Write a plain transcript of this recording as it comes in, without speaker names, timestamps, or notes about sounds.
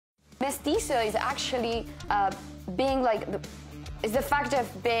Mestizo is actually being like, is the fact of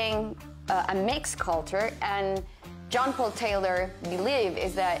being a mixed culture, and John Paul Taylor believe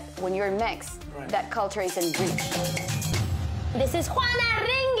is that when you're mixed, that culture is enriched. This is Juana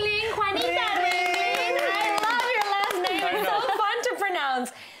Ringeling, Juanita Ringeling. I love your last name. It's so fun to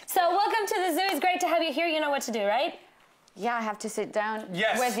pronounce. So welcome to the zoo. It's great to have you here. You know what to do, right? Yeah, I have to sit down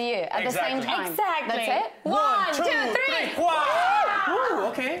with you at the same time. Exactly. That's it? One, two, three. Wow.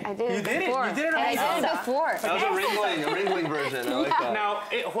 Okay. I did it You did before. it. You did it. I did it before. That was a Ringling version. I like that. Now,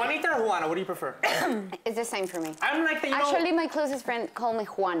 Juanita or Juana, what do you prefer? It's the same for me. I'm like the, you Actually, know, my closest friend called me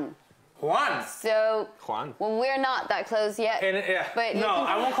Juan. Juan. So, Juan. well, we're not that close yet. And, but no,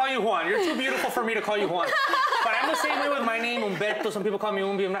 I won't call you Juan. You're too beautiful for me to call you Juan. But I'm the same way with my name, Humberto. Some people call me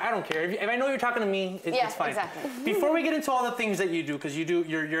Umbi. I don't care. If I know you're talking to me, it's fine. Exactly. Before we get into all the things that you do, because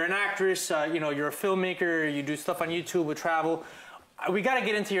you're an actress, you know, you're a filmmaker, you do stuff on YouTube with travel. We got to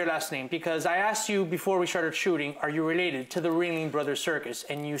get into your last name, because I asked you before we started shooting, are you related to the Ringling Brothers Circus?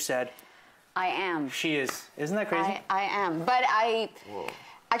 And you said, I am. She is. Isn't that crazy? I am. But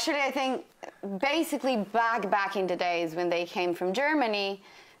actually, I think basically back in the days when they came from Germany,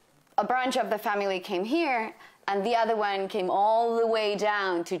 a branch of the family came here, and the other one came all the way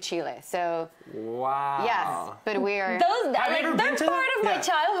down to Chile. So, wow. Yes, but we're... They're part of my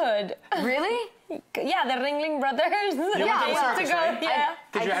childhood. Really? Yeah, the Ringling Brothers.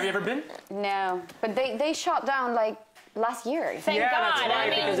 Have you ever been? No, but they shut down like last year. Thank God. That's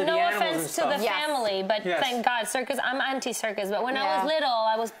right, I mean, no offense to the family, but thank God. Circus, I'm anti-circus, but when I was little,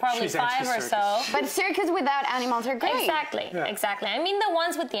 I was probably 5 or so. But circus without animals are great. Exactly, exactly. I mean the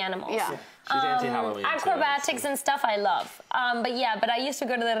ones with the animals. Yeah. She's anti-Halloween. Acrobatics and stuff I love. But I used to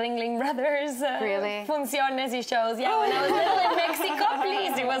go to the Ringling Brothers funciones y shows. Yeah, when I was little in Mexico,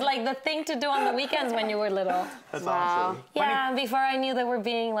 please. It was like the thing to do on the weekends when you were little. That's awesome. Yeah, before I knew they were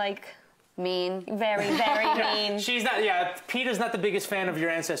being like... mean. Very, very mean. She's not, Peter's not the biggest fan of your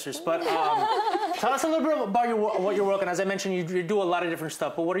ancestors, but tell us a little bit about what you're working on. As I mentioned, you do a lot of different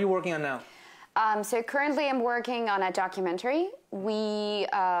stuff, but what are you working on now? So currently I'm working on a documentary.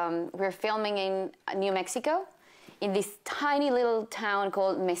 We're filming in New Mexico, in this tiny little town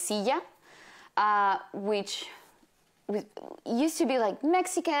called Mestizo, which used to be like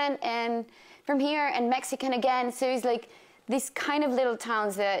Mexican and from here and Mexican again. So it's like these kind of little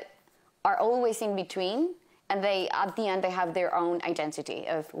towns that are always in between, and at the end they have their own identity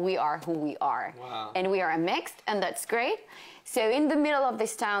of we are who we are. Wow. And we are a mixed, and that's great. So in the middle of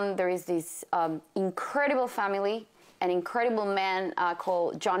this town there is this incredible family, an incredible man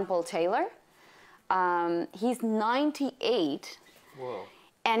called John Paul Taylor. He's 98. Whoa.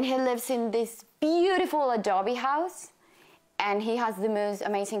 And he lives in this beautiful adobe house, and he has the most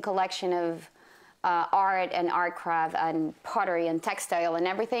amazing collection of art and art craft and pottery and textile and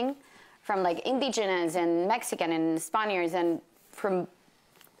everything, from like indigenous and Mexican and Spaniards and from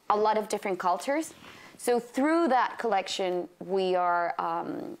a lot of different cultures. So through that collection, we are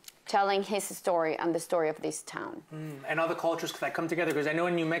telling his story and the story of this town. And other cultures that come together, because I know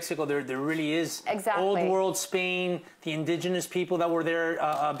in New Mexico there really is old world Spain, the indigenous people that were there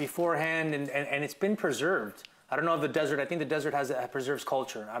beforehand, and it's been preserved. I don't know if the desert, I think the desert preserves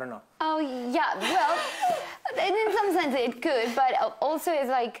culture. I don't know. Oh, yeah, well, in some sense it could, but also it's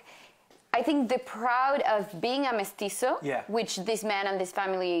like, I think the proud of being a mestizo, which this man and this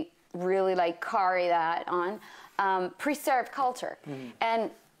family really like carry that on, preserve culture. And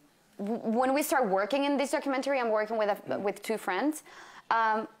when we start working in this documentary, I'm working with 2 friends,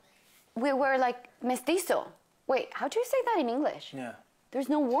 we were like, mestizo. Wait, how do you say that in English? Yeah. There's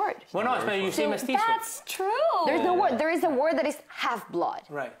no word. Well, no, you say mestizo. That's true. There's no word. There is a word that is half-blood.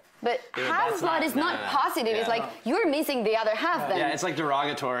 Right. But half-blood is not positive. It's like, you're missing the other half then. Yeah, it's like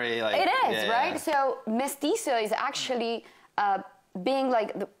derogatory. Like, it is, right? So mestizo is actually being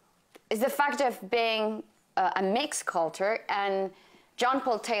like, is the fact of being a mixed culture, and John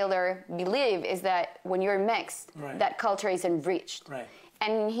Paul Taylor believe is that when you're mixed, that culture is enriched. Right.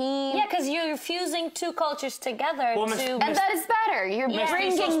 And he... Yeah, because you're fusing 2 cultures together and that is better. You're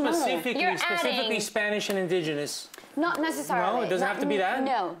bringing more. Specifically Spanish and indigenous. Not necessarily. No, it doesn't have to be that?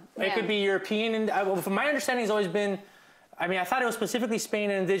 No. It could be European. And from my understanding, has always been, I mean, I thought it was specifically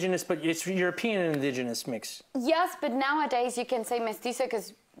Spain and indigenous, but it's European and indigenous mix. Yes, but nowadays you can say mestizo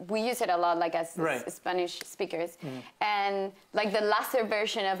because we use it a lot, like as Spanish speakers. And like the lesser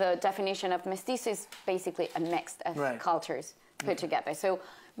version of the definition of mestizo is basically a mix of cultures put together. So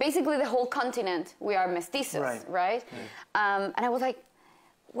basically the whole continent, we are mestizos, right? And I was like,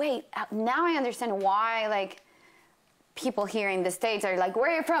 wait, now I understand why like people here in the States are like,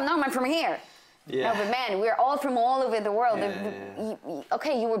 where are you from? No, I'm from here. No, but man, we're all from all over the world.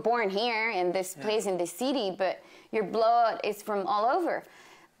 Okay, you were born here in this place, in this city, but your blood is from all over.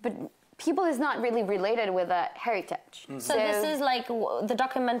 But people is not really related with that heritage. So this is like the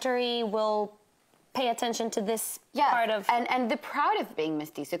documentary will pay attention to this part of... And the proud of being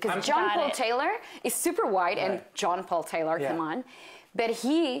mestizo, because John Paul Taylor is super white, and John Paul Taylor, come on, but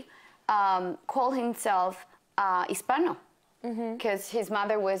he called himself Hispano, because his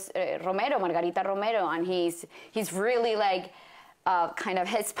mother was Romero, Margarita Romero, and he's really like kind of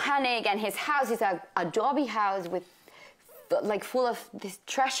Hispanic, and his house is a adobe house with like full of these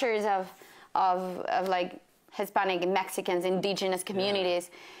treasures of like Hispanic, Mexicans, indigenous communities.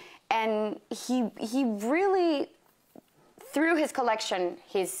 And he really, through his collection,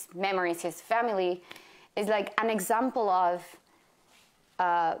 his memories, his family, is like an example of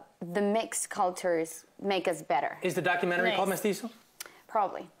the mixed cultures make us better. Is the documentary called Mestizo?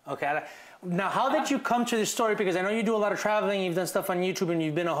 Probably. Okay. Now, how did you come to this story? Because I know you do a lot of traveling. You've done stuff on YouTube, and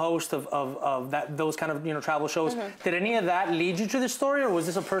you've been a host of those kind of travel shows. Did any of that lead you to this story, or was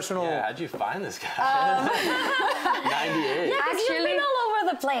this a personal? Yeah, how'd you find this guy? 98. Yeah, actually, you've been all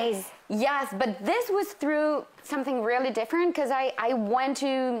over the place. Yes, but this was through something really different, because I went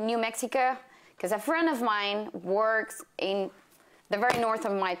to New Mexico because a friend of mine works in the very north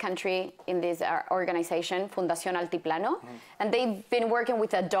of my country in this organization, Fundación Altiplano, and they've been working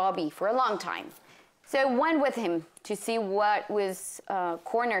with Adobe for a long time. So I went with him to see what was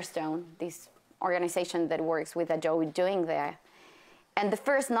Cornerstone, this organization that works with Adobe, doing there. And the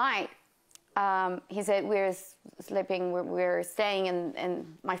first night, he said we're staying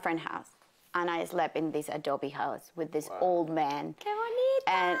in my friend's house. And I slept in this adobe house with this old man. ¡Qué bonito!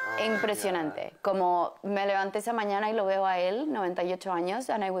 And impresionante. Como me levanté esa mañana y lo veo a él, 98 años,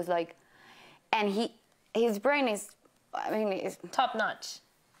 and I was like, and his brain is, I mean, is top notch.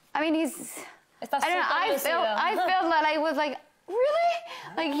 I mean, I felt that I was like,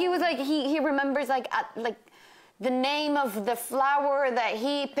 really? Like he was like, he remembers like the name of the flower that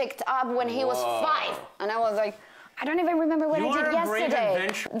he picked up when he was 5. And I was like, I don't even remember what I did yesterday.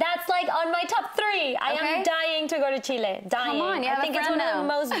 That's like on my top 3. I am dying to go to Chile. Dying. Come on, I think it's one of the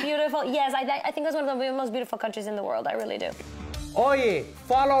most beautiful. Yes, I think it's one of the most beautiful countries in the world. I really do. Oye,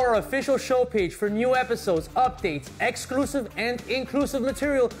 follow our official show page for new episodes, updates, exclusive and inclusive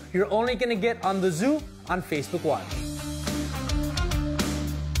material you're only gonna get on The Zoo on Facebook Watch.